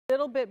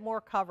little bit more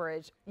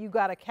coverage. You've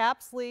got a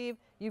cap sleeve,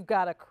 you've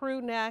got a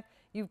crew neck,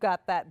 you've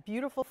got that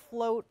beautiful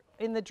float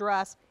in the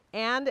dress,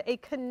 and a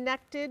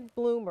connected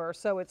bloomer,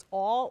 so it's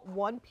all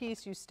one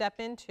piece you step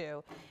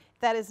into.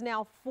 That is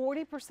now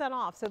 40%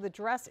 off, so the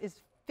dress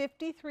is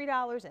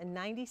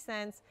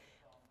 $53.90,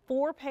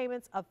 4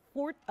 payments of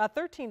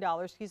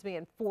 $13, excuse me,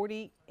 and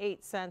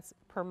 48 cents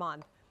per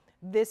month.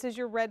 This is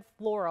your red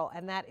floral,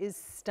 and that is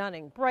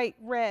stunning. Bright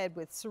red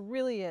with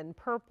cerulean,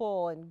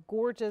 purple, and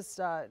gorgeous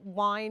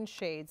wine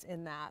shades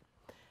in that.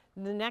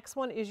 The next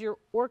one is your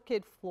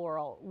orchid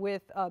floral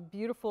with a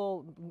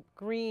beautiful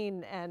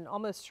green and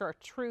almost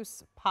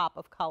chartreuse pop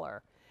of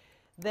color.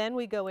 Then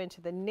we go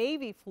into the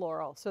navy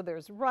floral. So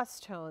there's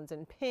rust tones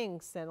and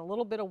pinks and a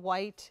little bit of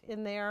white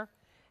in there.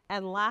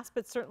 And last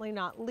but certainly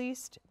not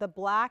least, the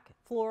black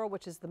floral,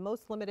 which is the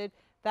most limited.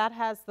 That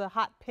has the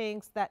hot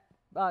pinks, that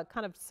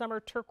kind of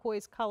summer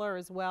turquoise color,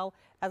 as well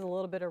as a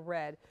little bit of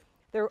red.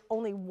 There are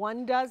only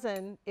 1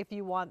 dozen if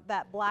you want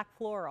that black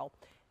floral.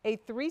 A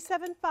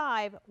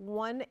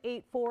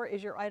 375-184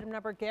 is your item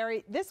number,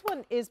 Gary. This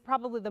one is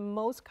probably the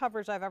most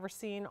coverage I've ever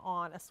seen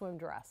on a swim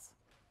dress.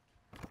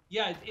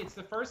 Yeah, it's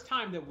the first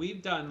time that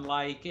we've done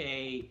like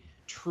a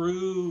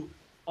true,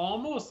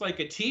 almost like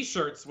a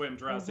t-shirt swim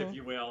dress, if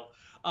you will,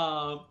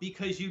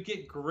 because you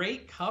get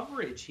great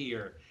coverage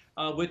here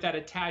with that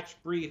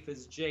attached brief,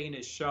 as Jane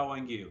is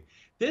showing you.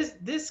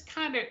 This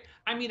kind of,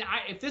 I mean,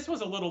 if this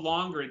was a little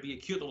longer, it'd be a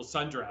cute little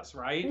sundress,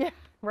 right? Yeah,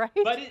 right.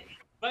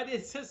 But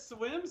it's a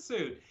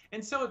swimsuit.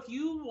 And so if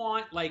you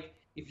want, like,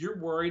 if you're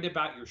worried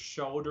about your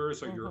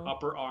shoulders or your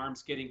upper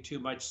arms getting too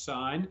much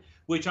sun,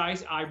 which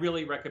I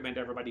really recommend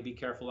everybody be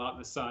careful out in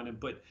the sun and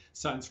put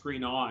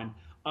sunscreen on,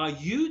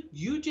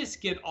 you just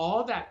get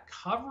all that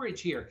coverage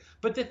here.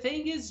 But the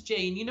thing is,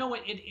 Jane, you know,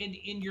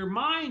 in your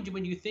mind,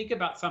 when you think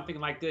about something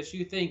like this,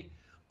 you think,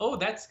 oh,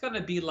 that's going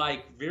to be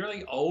like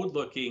very old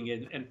looking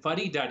and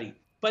fuddy-duddy.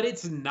 But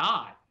it's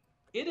not.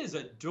 It is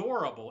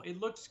adorable. It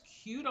looks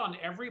cute on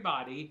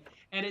everybody,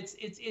 and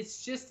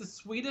it's just the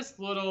sweetest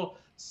little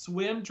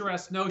swim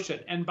dress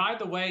notion. And by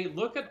the way,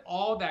 look at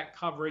all that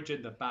coverage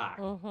in the back.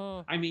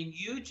 I mean,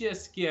 you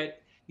just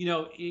get, you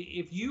know,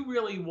 if you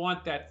really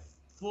want that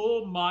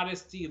full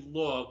modesty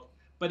look,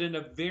 but in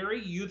a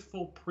very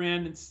youthful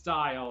print and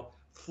style,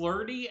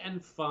 flirty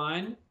and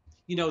fun,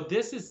 you know,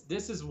 this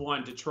is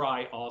one to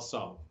try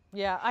also.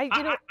 Yeah,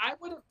 I'm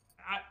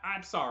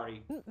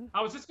sorry.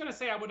 I was just going to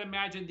say, I would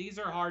imagine these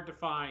are hard to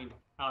find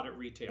out at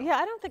retail. Yeah,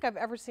 I don't think I've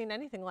ever seen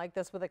anything like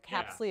this with a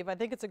cap sleeve. I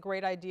think it's a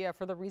great idea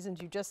for the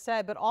reasons you just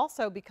said, but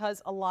also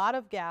because a lot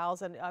of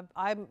gals, and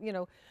I'm, you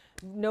know,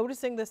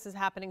 noticing this is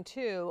happening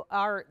too,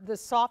 are the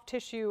soft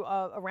tissue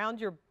around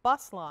your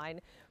bust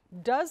line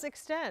does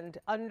extend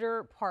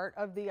under part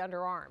of the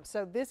underarm.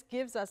 So this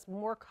gives us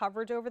more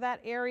coverage over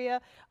that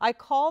area. I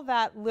call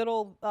that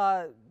little,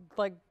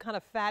 like kind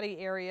of fatty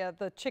area,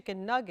 the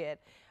chicken nugget.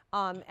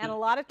 And a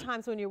lot of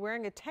times when you're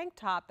wearing a tank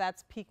top,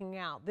 that's peeking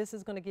out. This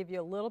is going to give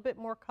you a little bit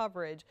more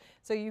coverage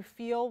so you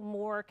feel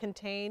more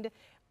contained.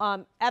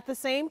 At the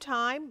same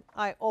time,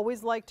 I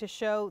always like to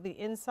show the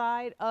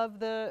inside of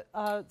the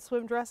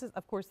swim dresses.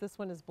 Of course, this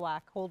one is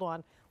black. Hold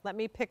on. Let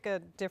me pick a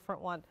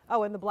different one.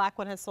 Oh, and the black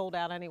one has sold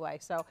out anyway.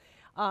 So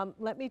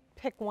let me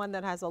pick one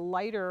that has a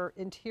lighter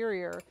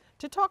interior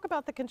to talk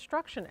about the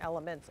construction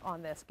elements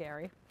on this,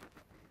 Gary.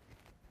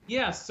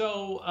 Yeah,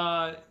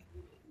 so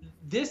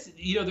this,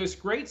 you know, there's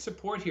great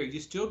support here. You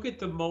still get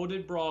the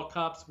molded bra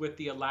cups with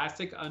the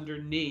elastic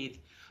underneath,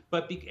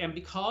 but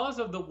because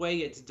of the way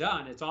it's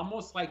done, it's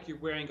almost like you're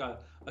wearing a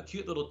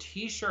cute little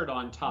t-shirt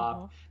on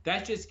top.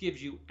 That just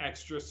gives you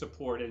extra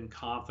support and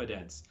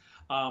confidence.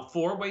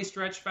 4-way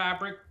stretch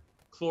fabric,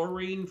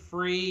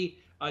 chlorine-free,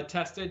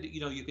 tested.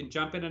 You know, you can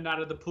jump in and out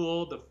of the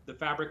pool. The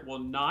fabric will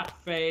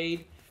not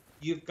fade.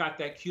 You've got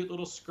that cute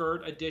little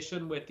skirt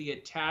addition with the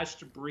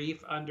attached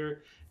brief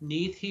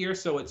underneath here,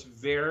 so it's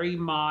very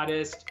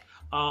modest.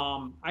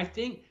 I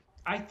think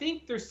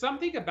there's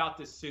something about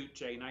this suit,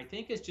 Jane. I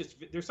think it's just,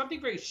 there's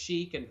something very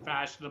chic and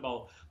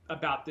fashionable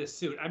about this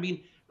suit. I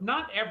mean,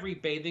 not every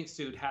bathing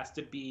suit has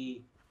to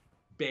be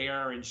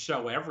bare and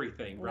show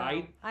everything,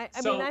 right? I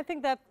mean, I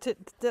think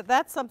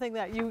that's something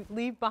that you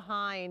leave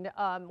behind.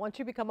 Once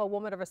you become a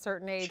woman of a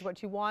certain age,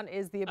 what you want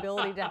is the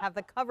ability to have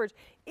the coverage.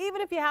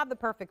 Even if you have the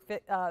perfect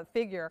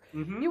figure,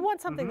 you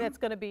want something that's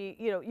going to be,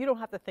 you know, you don't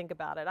have to think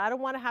about it. I don't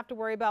want to have to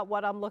worry about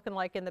what I'm looking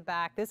like in the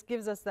back. This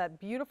gives us that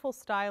beautiful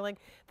styling,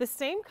 the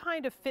same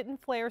kind of fit and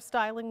flare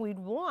styling we'd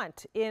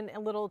want in a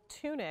little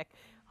tunic.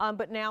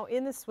 But now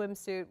in the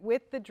swimsuit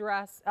with the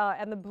dress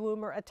and the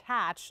bloomer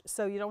attached,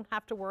 so you don't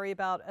have to worry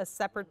about a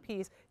separate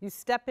piece. You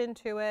step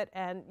into it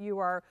and you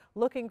are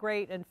looking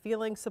great and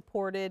feeling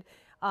supported.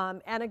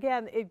 And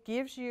again, it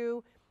gives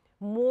you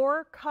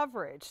more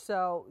coverage.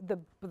 So the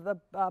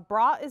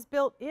bra is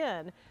built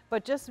in,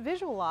 but just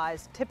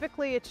visualize,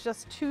 typically it's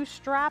just 2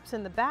 straps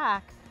in the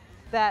back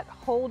that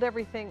hold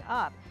everything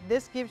up.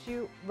 This gives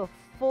you the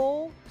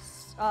full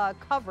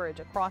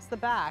coverage across the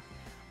back.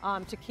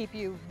 To keep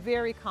you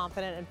very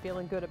confident and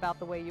feeling good about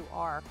the way you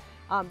are.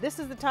 This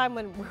is the time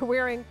when we're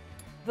wearing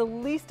the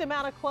least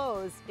amount of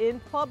clothes in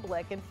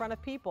public, in front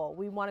of people.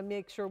 We want to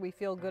make sure we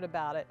feel good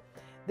about it.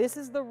 This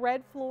is the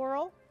red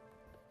floral.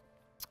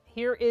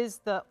 Here is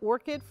the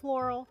orchid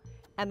floral.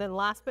 And then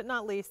last but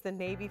not least, the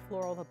navy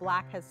floral. The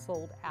black has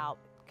sold out.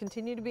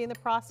 Continue to be in the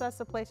process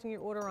of placing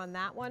your order on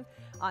that one.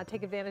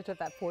 Take advantage of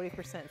that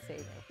 40%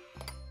 saving.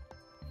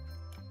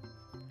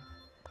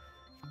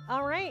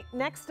 All right,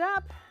 next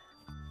up,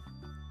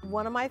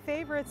 one of my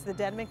favorites, the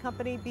Denim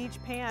Company beach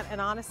pant.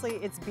 And honestly,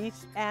 it's beach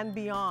and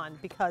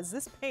beyond, because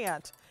this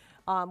pant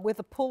with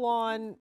a pull-on